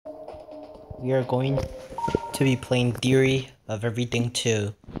we are going to be playing Theory of Everything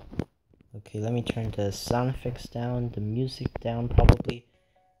 2. Okay, let me turn the sound effects down, the music down probably.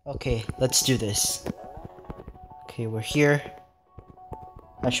 Okay, let's do this. Okay, we're here.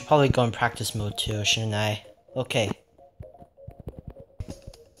 I should probably go in practice mode too, shouldn't I? Okay.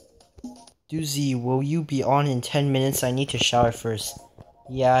 Doozy, will you be on in 10 minutes? I need to shower first.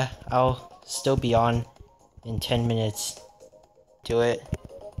 Yeah, I'll still be on in 10 minutes. Do it.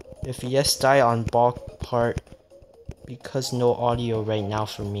 If yes, die on ball part because no audio right now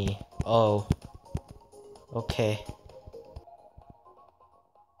for me. Oh. Okay.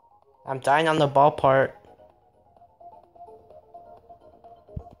 I'm dying on the ball part.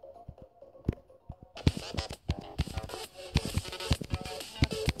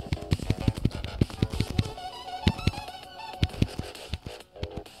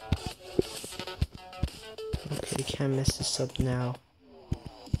 Okay, can't mess this up now.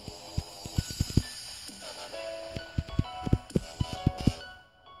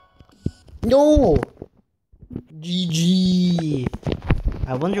 No! GG!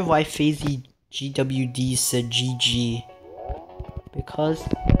 I wonder why Phasey GWD said GG. Because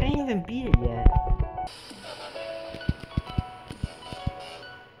I didn't even beat it yet.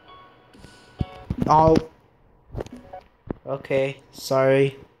 Oh. Okay,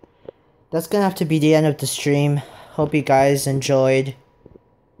 sorry. That's gonna have to be the end of the stream. Hope you guys enjoyed.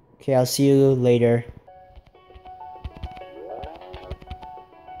 Okay, I'll see you later.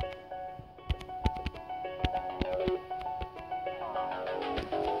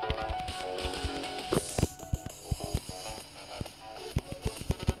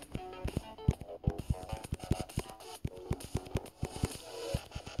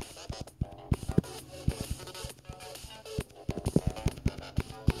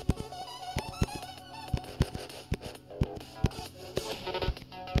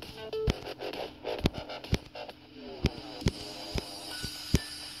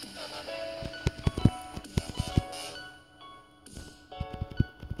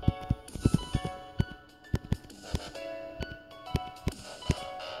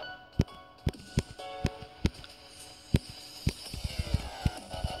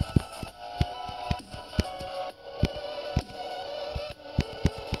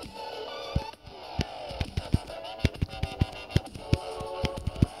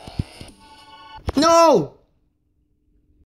 No!